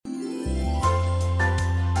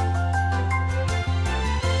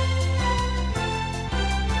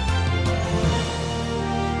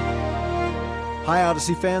Hi,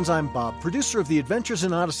 Odyssey fans. I'm Bob, producer of the Adventures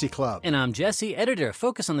in Odyssey Club. And I'm Jesse, editor of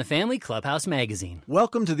Focus on the Family Clubhouse magazine.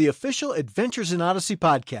 Welcome to the official Adventures in Odyssey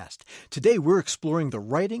podcast. Today we're exploring the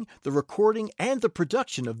writing, the recording, and the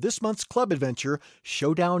production of this month's club adventure,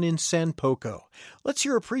 Showdown in San Poco. Let's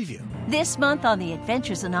hear a preview. This month on the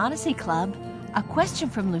Adventures in Odyssey Club, a question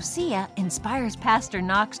from Lucia inspires Pastor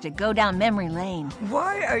Knox to go down memory lane.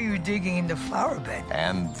 Why are you digging in the flower bed?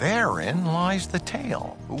 And therein lies the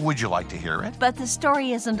tale. Would you like to hear it? But the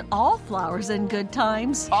story isn't all flowers and good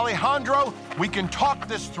times. Alejandro, we can talk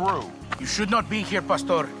this through. You should not be here,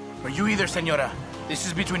 Pastor. Or you either, Senora. This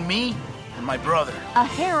is between me and my brother. A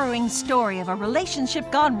harrowing story of a relationship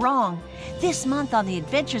gone wrong. This month on the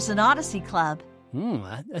Adventures in Odyssey Club.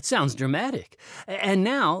 That sounds dramatic. And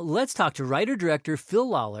now, let's talk to writer-director Phil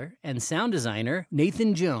Lollar and sound designer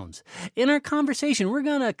Nathan Jones. In our conversation, we're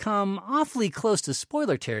going to come awfully close to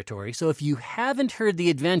spoiler territory, so if you haven't heard the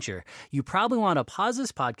adventure, you probably want to pause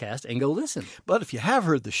this podcast and go listen. But if you have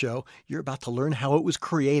heard the show, you're about to learn how it was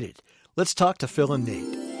created. Let's talk to Phil and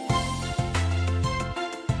Nate.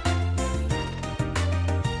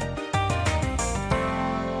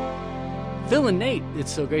 Phil and Nate,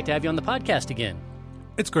 it's so great to have you on the podcast again.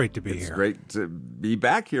 It's great to be here. It's great to be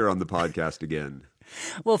back here on the podcast again.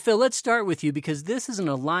 Well, Phil, let's start with you because this is an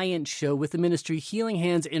alliance show with the ministry Healing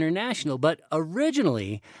Hands International, but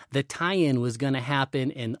originally the tie-in was going to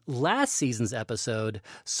happen in last season's episode,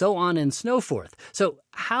 So On and So Forth. So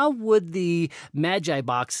how would the Magi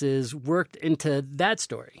boxes work into that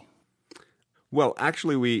story? Well,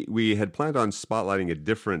 actually, we had planned on spotlighting a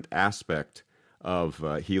different aspect of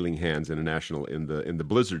Healing Hands International in the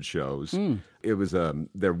Blizzard shows. It was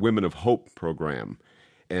their Women of Hope program,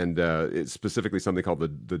 and it's specifically something called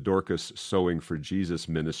the Dorcas Sewing for Jesus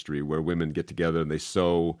ministry, where women get together and they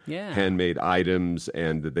sew handmade items,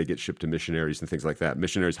 and they get shipped to missionaries and things like that.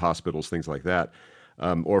 Missionaries, hospitals, things like that,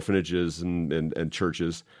 orphanages and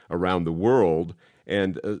churches around the world.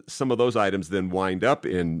 And some of those items then wind up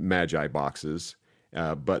in Magi boxes,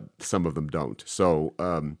 but some of them don't. So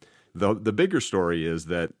the bigger story is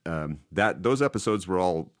that those episodes were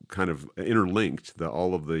all kind of interlinked.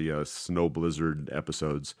 All of the snow blizzard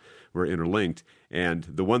episodes were interlinked, and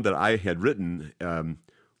the one that I had written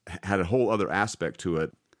had a whole other aspect to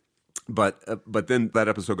it. But then that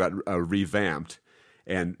episode got revamped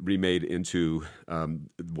and remade into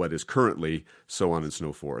what is currently So On and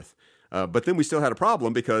So Forth. But then we still had a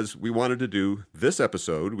problem because we wanted to do this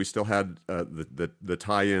episode. We still had the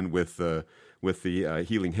tie-in with the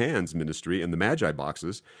Healing Hands ministry and the Magi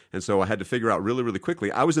boxes. And so I had to figure out really, really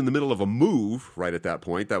quickly. I was in the middle of a move right at that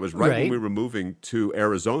point. That was right when we were moving to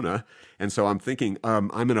Arizona. And so I'm thinking,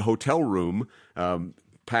 I'm in a hotel room,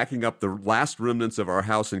 packing up the last remnants of our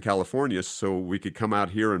house in California so we could come out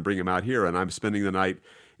here and bring them out here. And I'm spending the night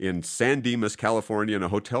in San Dimas, California, in a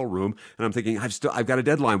hotel room, and I'm thinking, I've got a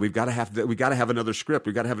deadline. We've got to have another script.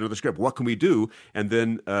 What can we do? And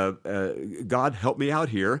then God helped me out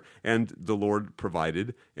here, and the Lord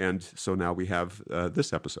provided, and so now we have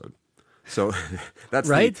this episode. So that's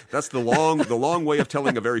right. That's the long way of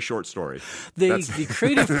telling a very short story. The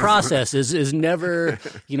creative process is never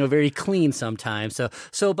very clean sometimes.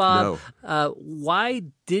 So Bob, why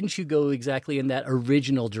didn't you go exactly in that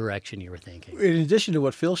original direction you were thinking? In addition to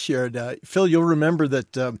what Phil shared, Phil, you'll remember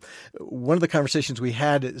that one of the conversations we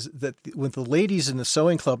had is that with the ladies in the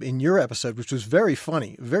sewing club in your episode, which was very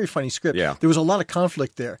funny script. Yeah. There was a lot of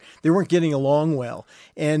conflict there. They weren't getting along well,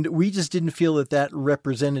 and we just didn't feel that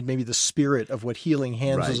represented maybe the spirit of what Healing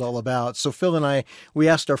Hands is all about. So Phil and we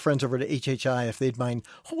asked our friends over at HHI if they'd mind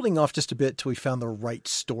holding off just a bit till we found the right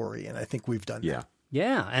story, and I think we've done that.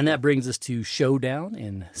 Yeah, and that brings us to Showdown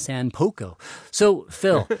in San Poco. So,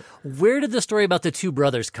 Phil, where did the story about the two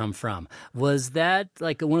brothers come from? Was that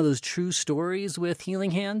like one of those true stories with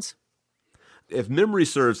Healing Hands? If memory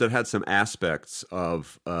serves, it had some aspects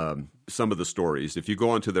of some of the stories. If you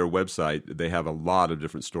go onto their website, they have a lot of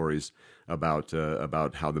different stories about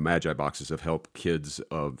how the Magi boxes have helped kids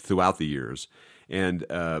throughout the years. And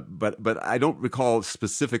but I don't recall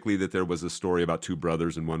specifically that there was a story about two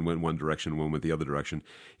brothers and one went one direction, one went the other direction.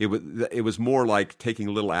 It was more like taking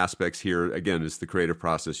little aspects here. Again, it's the creative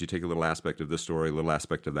process. You take a little aspect of this story, a little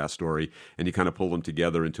aspect of that story, and you kind of pull them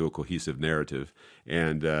together into a cohesive narrative.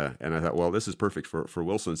 And I thought, well, this is perfect for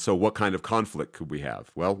Wilson. So what kind of conflict could we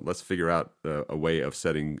have? Well, let's figure out a way of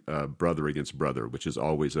setting brother against brother, which is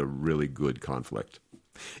always a really good conflict.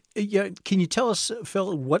 Yeah, can you tell us,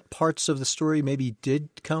 Phil, what parts of the story maybe did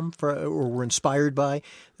come from or were inspired by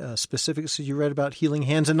specifics that you read about Healing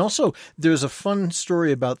Hands? And also, there's a fun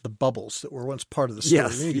story about the bubbles that were once part of the story.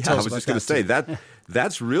 Yes, Maybe you can yeah, tell I us was about just going to say too.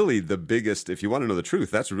 that's really the biggest. If you want to know the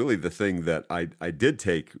truth, that's really the thing that I did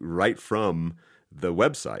take right from the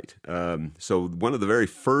website. So one of the very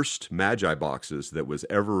first Magi boxes that was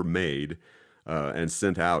ever made and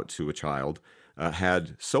sent out to a child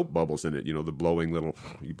had soap bubbles in it. You know, the blowing little,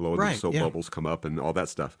 you blow and the soap bubbles come up and all that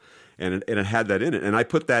stuff. And it had that in it. And I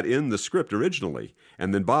put that in the script originally.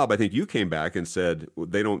 And then Bob, I think you came back and said, well,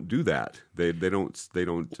 they don't do that. They don't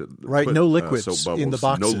right, put, no liquids soap bubbles, in the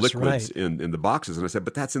boxes. No liquids right. in the boxes. And I said,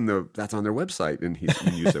 but that's on their website. And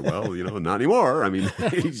you said, well, not anymore. I mean,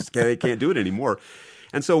 they can't do it anymore.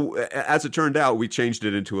 And so, as it turned out, we changed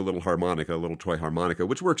it into a little harmonica, a little toy harmonica,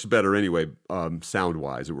 which works better anyway,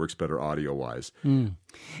 sound-wise. It works better audio-wise. And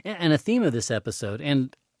a theme of this episode,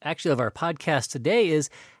 and actually of our podcast today, is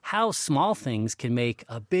how small things can make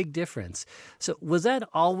a big difference. So was that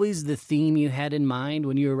always the theme you had in mind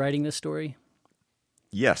when you were writing this story?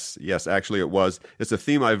 Yes, actually it was. It's a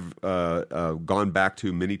theme I've gone back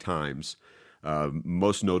to many times,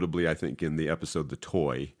 most notably, I think, in the episode The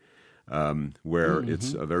Toy. Where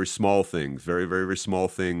it's a very small things, very, very, very small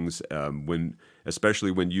things,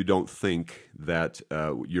 especially when you don't think that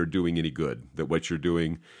you're doing any good, that what you're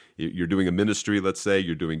doing a ministry, let's say,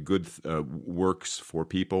 you're doing good works for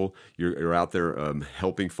people, you're out there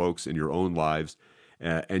helping folks in your own lives,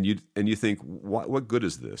 and you think, what good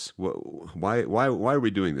is this? Why are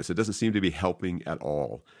we doing this? It doesn't seem to be helping at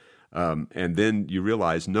all. And then you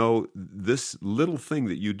realize, no, this little thing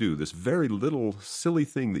that you do, this very little silly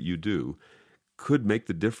thing that you do, could make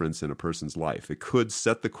the difference in a person's life. It could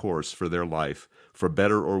set the course for their life, for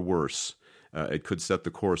better or worse. It could set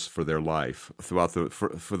the course for their life throughout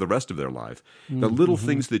for the rest of their life. The little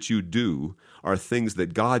things that you do are things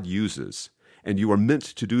that God uses, and you are meant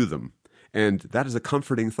to do them. And that is a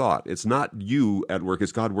comforting thought. It's not you at work,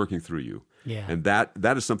 it's God working through you. Yeah. And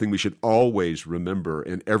that is something we should always remember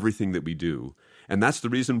in everything that we do. And that's the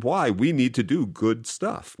reason why we need to do good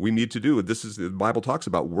stuff. We need to do, the Bible talks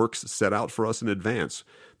about works set out for us in advance,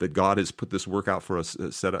 that God has put this work out for us,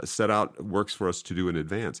 set out works for us to do in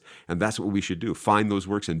advance. And that's what we should do. Find those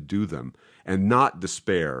works and do them, and not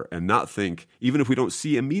despair, and not think, even if we don't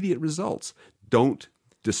see immediate results, don't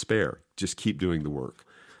despair. Just keep doing the work.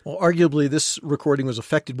 Well, arguably, this recording was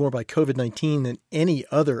affected more by COVID-19 than any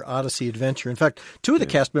other Odyssey adventure. In fact, two of the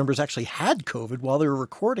cast members actually had COVID while they were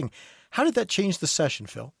recording. How did that change the session,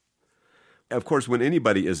 Phil? Of course, when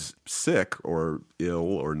anybody is sick or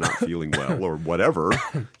ill or not feeling well or whatever,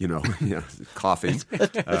 coughing.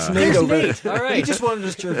 That's Nate over it. All right. He just wanted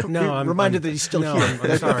us to be reminded that he's still here.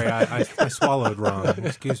 I'm sorry. I swallowed wrong.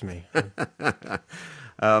 Excuse me.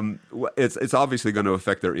 It's obviously going to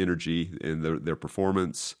affect their energy and their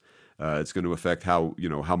performance. It's going to affect how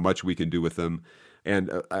much we can do with them.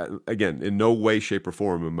 And again, in no way, shape, or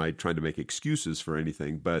form am I trying to make excuses for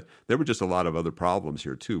anything, but there were just a lot of other problems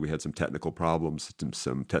here too. We had some technical problems,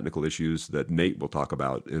 some technical issues that Nate will talk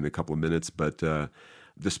about in a couple of minutes. But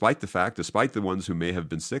despite the ones who may have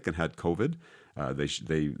been sick and had COVID,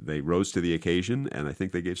 they rose to the occasion, and I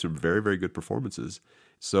think they gave some very, very good performances.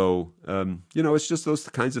 So, it's just those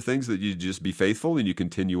kinds of things that you just be faithful and you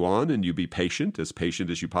continue on and you be patient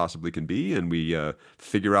as you possibly can be, and we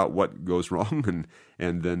figure out what goes wrong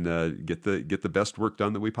and then get the best work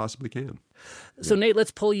done that we possibly can. So, Nate,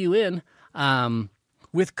 let's pull you in.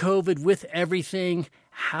 With COVID, with everything,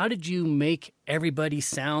 how did you make everybody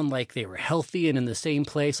sound like they were healthy and in the same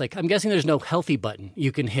place? Like, I'm guessing there's no healthy button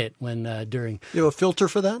you can hit when during. You have a filter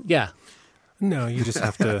for that? Yeah. No, you just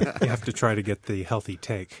have to try to get the healthy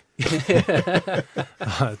take. You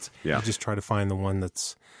just try to find the one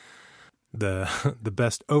that's the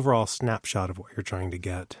best overall snapshot of what you're trying to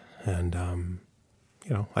get, and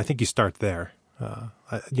I think you start there.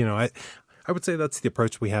 I would say that's the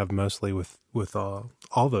approach we have mostly with all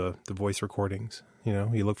the voice recordings.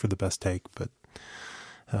 You look for the best take, but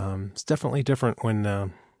it's definitely different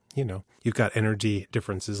when you've got energy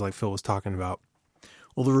differences like Phil was talking about.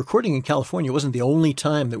 Well, the recording in California wasn't the only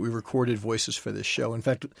time that we recorded voices for this show. In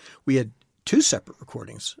fact, we had two separate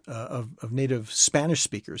recordings of native Spanish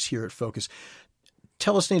speakers here at Focus.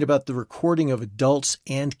 Tell us, Nate, about the recording of adults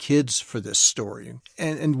and kids for this story.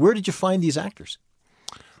 And where did you find these actors?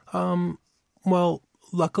 Well,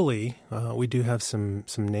 luckily, we do have some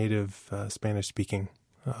native Spanish-speaking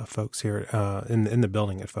folks here in the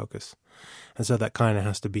building at Focus. And so that kind of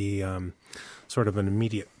has to be sort of an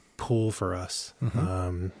immediate pull for us,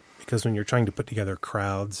 because when you're trying to put together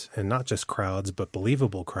crowds, and not just crowds, but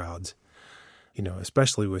believable crowds,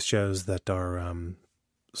 especially with shows that are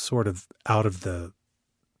sort of out of the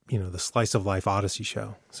slice of life Odyssey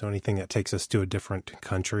show. So anything that takes us to a different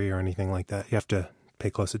country or anything like that, you have to pay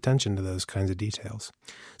close attention to those kinds of details.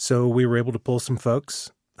 So we were able to pull some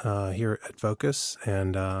folks here at Focus,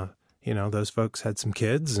 and those folks had some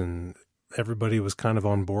kids, and everybody was kind of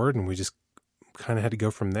on board, and we just kind of had to go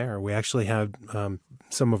from there. We actually had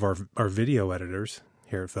some of our video editors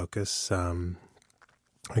here at Focus.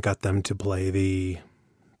 I got them to play the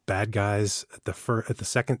bad guys at the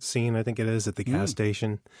second scene, I think it is, at the gas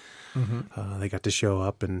station. Mm-hmm. They got to show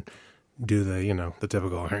up and do the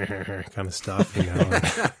typical kind of stuff,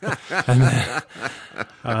 and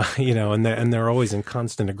then, and they're always in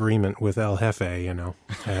constant agreement with El Jefe, and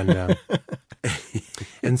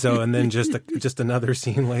and then just another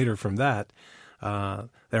scene later from that,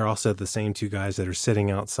 they're also the same two guys that are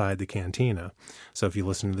sitting outside the cantina. So if you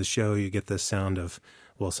listen to the show, you get this sound of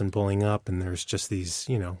Wilson pulling up, and there's just these,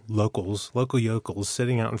 local yokels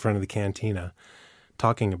sitting out in front of the cantina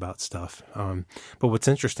talking about stuff. But what's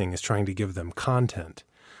interesting is trying to give them content.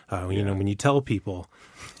 When you tell people,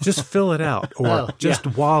 just fill it out, or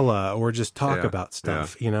voila, or just talk about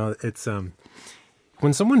stuff. Yeah. It's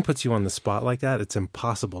when someone puts you on the spot like that, it's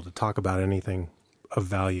impossible to talk about anything of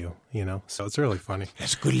value, so it's really funny.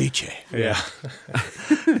 It's culiche. Yeah.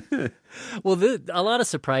 Well, a lot of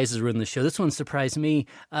surprises were in the show. This one surprised me.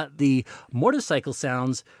 The motorcycle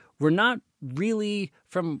sounds were not really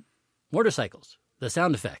from motorcycles, the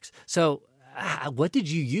sound effects. So what did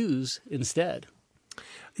you use instead?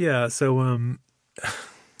 Yeah, so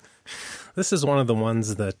this is one of the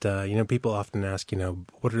ones that, people often ask,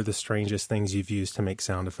 what are the strangest things you've used to make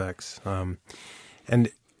sound effects? And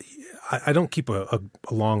I don't keep a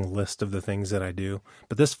long list of the things that I do,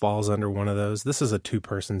 but this falls under one of those. This is a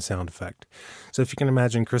two-person sound effect. So if you can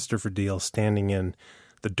imagine Christopher Deal standing in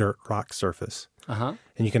the dirt rock surface, and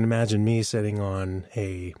you can imagine me sitting on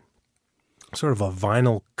a sort of a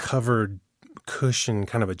vinyl-covered cushion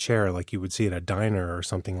kind of a chair like you would see at a diner or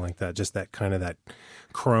something like that, just that kind of that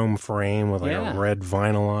chrome frame with a red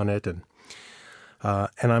vinyl on it, and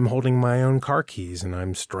I'm holding my own car keys, and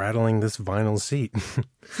I'm straddling this vinyl seat.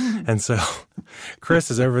 And so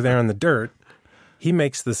Chris is over there in the dirt. He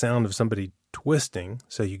makes the sound of somebody twisting,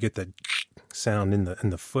 so you get the sound in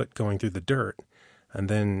the foot going through the dirt. And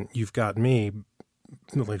then you've got me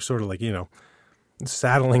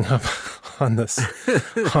saddling up on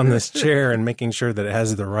this chair and making sure that it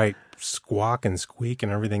has the right squawk and squeak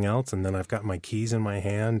and everything else. And then I've got my keys in my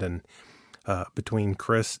hand, and between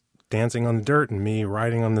Chris dancing on the dirt and me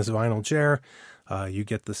riding on this vinyl chair, you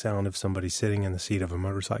get the sound of somebody sitting in the seat of a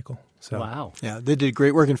motorcycle. So, wow. Yeah, they did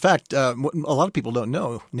great work. In fact, what a lot of people don't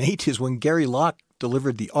know, Nate, is when Gary Locke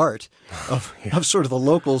delivered the art of sort of the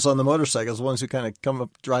locals on the motorcycles, the ones who kind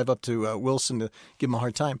of drive up to Wilson to give him a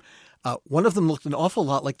hard time. One of them looked an awful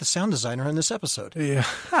lot like the sound designer in this episode. Yeah.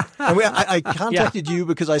 And I contacted you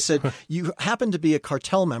because I said, you happen to be a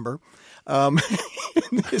cartel member in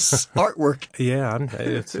this artwork. Yeah,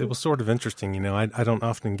 it was sort of interesting. I don't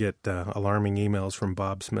often get alarming emails from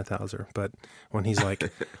Bob Smithhauser, but when he's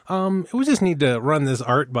like, we just need to run this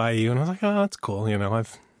art by you. And I was like, oh, that's cool.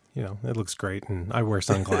 It looks great. And I wear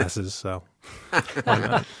sunglasses, so why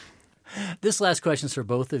not? This last question is for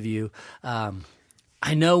both of you.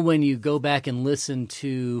 I know when you go back and listen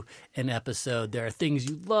to an episode, there are things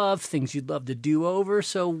you love, things you'd love to do over.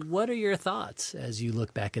 So what are your thoughts as you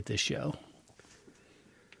look back at this show?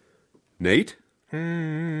 Nate?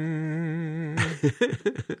 The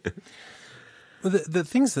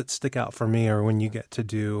things that stick out for me are when you get to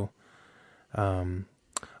do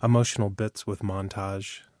emotional bits with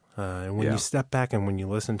montage. And when you step back and when you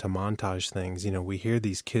listen to montage things, we hear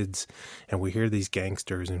these kids and we hear these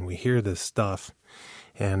gangsters and we hear this stuff.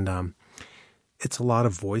 And it's a lot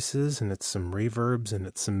of voices, and it's some reverbs, and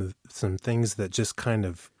it's some things that just kind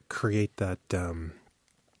of create that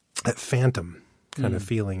phantom kind of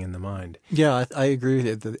feeling in the mind. Yeah, I agree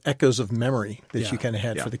with the echoes of memory that you kind of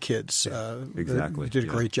had for the kids. Exactly. You did a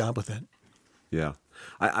great job with that. Yeah.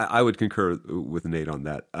 I would concur with Nate on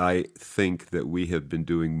that. I think that we have been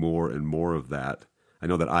doing more and more of that. I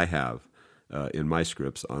know that I have in my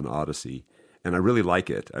scripts on Odyssey, and I really like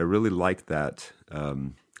it. I really like that.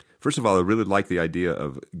 First of all, I really like the idea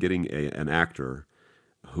of getting an actor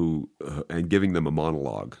and giving them a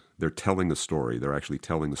monologue. They're telling a story. They're actually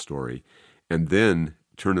telling the story, and then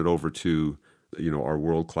turn it over to our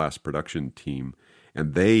world-class production team,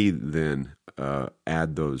 and they then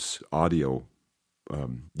add those audio.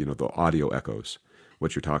 The audio echoes,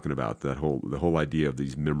 what you're talking about, the whole idea of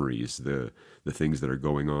these memories, the things that are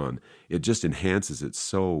going on. It just enhances it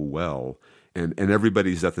so well. And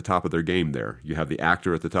everybody's at the top of their game there. You have the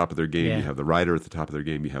actor at the top of their game. Yeah. You have the writer at the top of their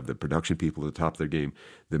game. You have the production people at the top of their game.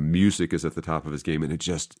 The music is at the top of his game. And it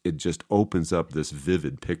just opens up this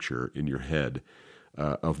vivid picture in your head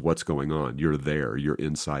of what's going on. You're there. You're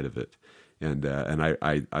inside of it. And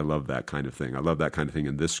I love that kind of thing. I love that kind of thing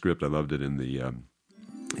in this script. I loved it in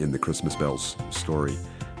the Christmas Bells story.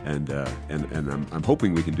 And I'm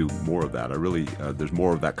hoping we can do more of that. I really there's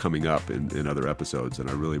more of that coming up in other episodes, and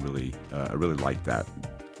I really like that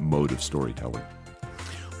mode of storytelling.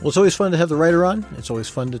 Well, it's always fun to have the writer on. It's always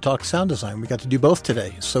fun to talk sound design. We got to do both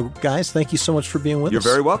today. So, guys, thank you so much for being with us. You're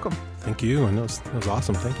very welcome. Thank you, and that was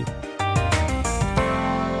awesome. Thank you.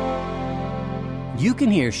 You can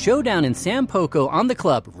hear Showdown in San Poco on the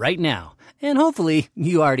club right now, and hopefully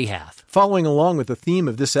you already have. Following along with the theme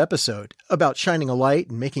of this episode about shining a light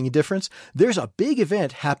and making a difference, there's a big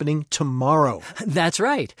event happening tomorrow. That's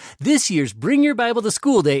right. This year's Bring Your Bible to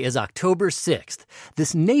School Day is October 6th.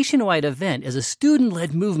 This nationwide event is a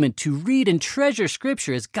student-led movement to read and treasure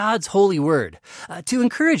Scripture as God's holy word, to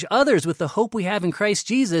encourage others with the hope we have in Christ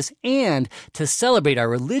Jesus, and to celebrate our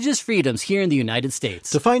religious freedoms here in the United States.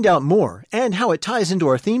 To find out more and how it ties into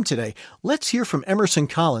our theme today, let's hear from Emerson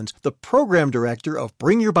Collins, the program director of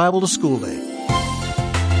Bring Your Bible to School Day.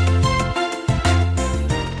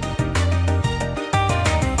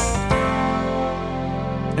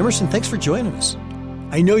 Emerson, thanks for joining us.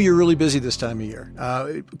 I know you're really busy this time of year.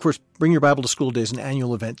 Of course, Bring Your Bible to School Day is an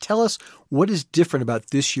annual event. Tell us what is different about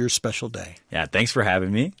this year's special day. Yeah, thanks for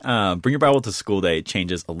having me. Bring Your Bible to School Day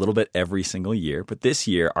changes a little bit every single year, but this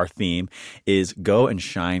year our theme is Go and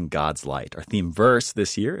Shine God's Light. Our theme verse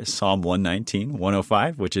this year is Psalm 119,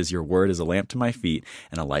 105, which is Your word is a lamp to my feet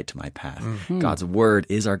and a light to my path. Mm-hmm. God's word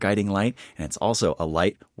is our guiding light, and it's also a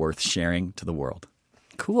light worth sharing to the world.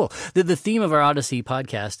 Cool. The theme of our Odyssey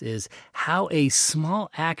podcast is how a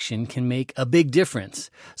small action can make a big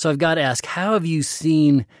difference. So I've got to ask, how have you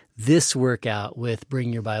seen this work out with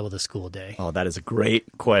Bring Your Bible to School Day? Oh, that is a great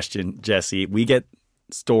question, Jesse. We get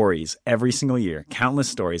stories every single year, countless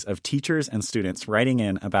stories of teachers and students writing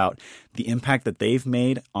in about the impact that they've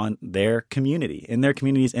made on their community, in their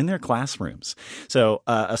communities, in their classrooms. So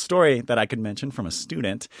a story that I could mention from a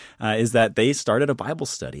student is that they started a Bible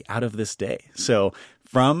study out of this day. So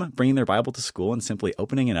from bringing their Bible to school and simply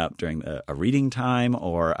opening it up during a reading time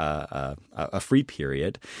or a free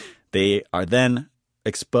period, they are then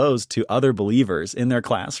exposed to other believers in their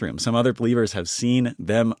classroom. Some other believers have seen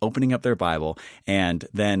them opening up their Bible, and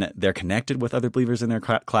then they're connected with other believers in their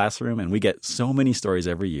classroom. And we get so many stories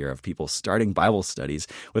every year of people starting Bible studies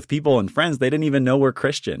with people and friends they didn't even know were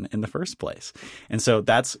Christian in the first place. And so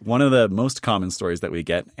that's one of the most common stories that we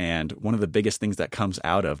get, and one of the biggest things that comes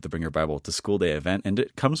out of the Bring Your Bible to School Day event. And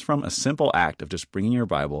it comes from a simple act of just bringing your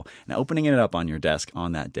Bible and opening it up on your desk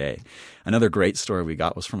on that day. Another great story we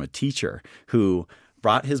got was from a teacher who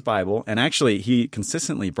brought his Bible, and actually he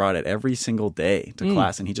consistently brought it every single day to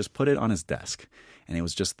class, and he just put it on his desk, and it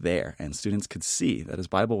was just there, and students could see that his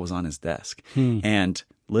Bible was on his desk. And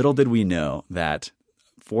little did we know that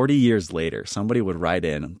 40 years later, somebody would write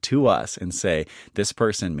in to us and say, this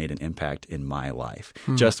person made an impact in my life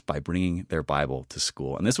just by bringing their Bible to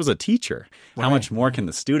school. And this was a teacher. Right. How much more can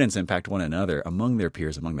the students impact one another among their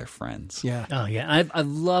peers, among their friends? Yeah. Oh, yeah. I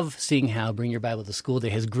love seeing how Bring Your Bible to School Day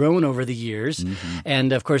has grown over the years. Mm-hmm.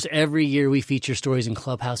 And, of course, every year we feature stories in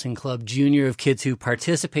Clubhouse and Club Junior of kids who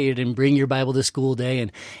participated in Bring Your Bible to School Day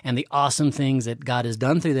and the awesome things that God has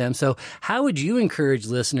done through them. So how would you encourage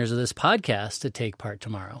listeners of this podcast to take part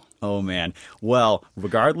tomorrow? Oh, man. Well,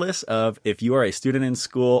 regardless of if you are a student in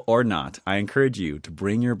school or not, I encourage you to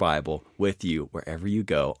bring your Bible with you wherever you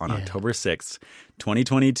go on October 6th,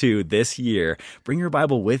 2022, this year. Bring your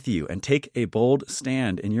Bible with you and take a bold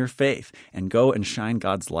stand in your faith and go and shine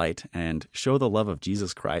God's light and show the love of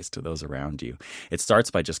Jesus Christ to those around you. It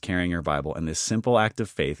starts by just carrying your Bible, and this simple act of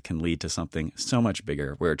faith can lead to something so much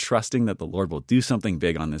bigger. We're trusting that the Lord will do something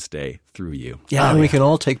big on this day through you. Yeah, and we can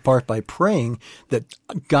all take part by praying that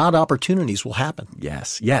God opportunities will happen.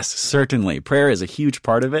 Yes, certainly. Prayer is a huge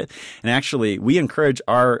part of it. And actually, we encourage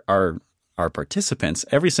our participants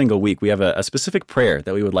every single week. We have a specific prayer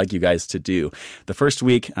that we would like you guys to do. The first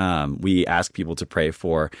week, we ask people to pray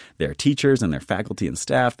for their teachers and their faculty and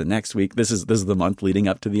staff. The next week, this is the month leading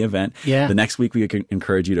up to the event. Yeah. The next week, we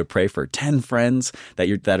encourage you to pray for 10 friends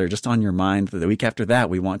that are just on your mind. The week after that,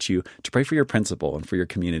 we want you to pray for your principal and for your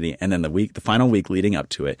community. And then the final week leading up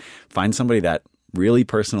to it, find somebody that really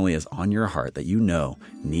personally is on your heart that you know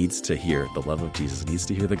needs to hear the love of Jesus, needs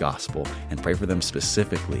to hear the gospel, and pray for them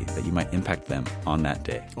specifically that you might impact them on that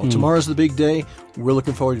day. Well, tomorrow's the big day. We're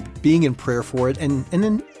looking forward to being in prayer for it. And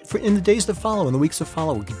then in the days that follow, in the weeks that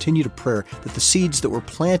follow, we'll continue to pray that the seeds that were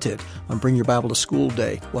planted on Bring Your Bible to School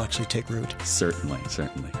Day will actually take root. Certainly.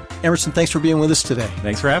 Emerson, thanks for being with us today.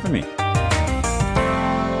 Thanks for having me.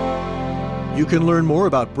 You can learn more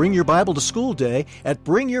about Bring Your Bible to School Day at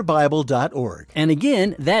bringyourbible.org. And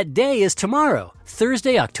again, that day is tomorrow,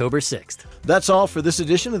 Thursday, October 6th. That's all for this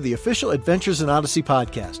edition of the official Adventures in Odyssey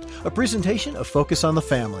podcast, a presentation of Focus on the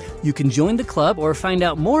Family. You can join the club or find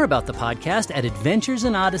out more about the podcast at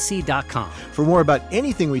adventuresinodyssey.com. For more about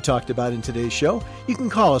anything we talked about in today's show, you can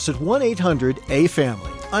call us at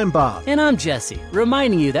 1-800-A-FAMILY. I'm Bob. And I'm Jesse,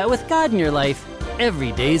 reminding you that with God in your life,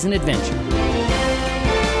 every day's an adventure.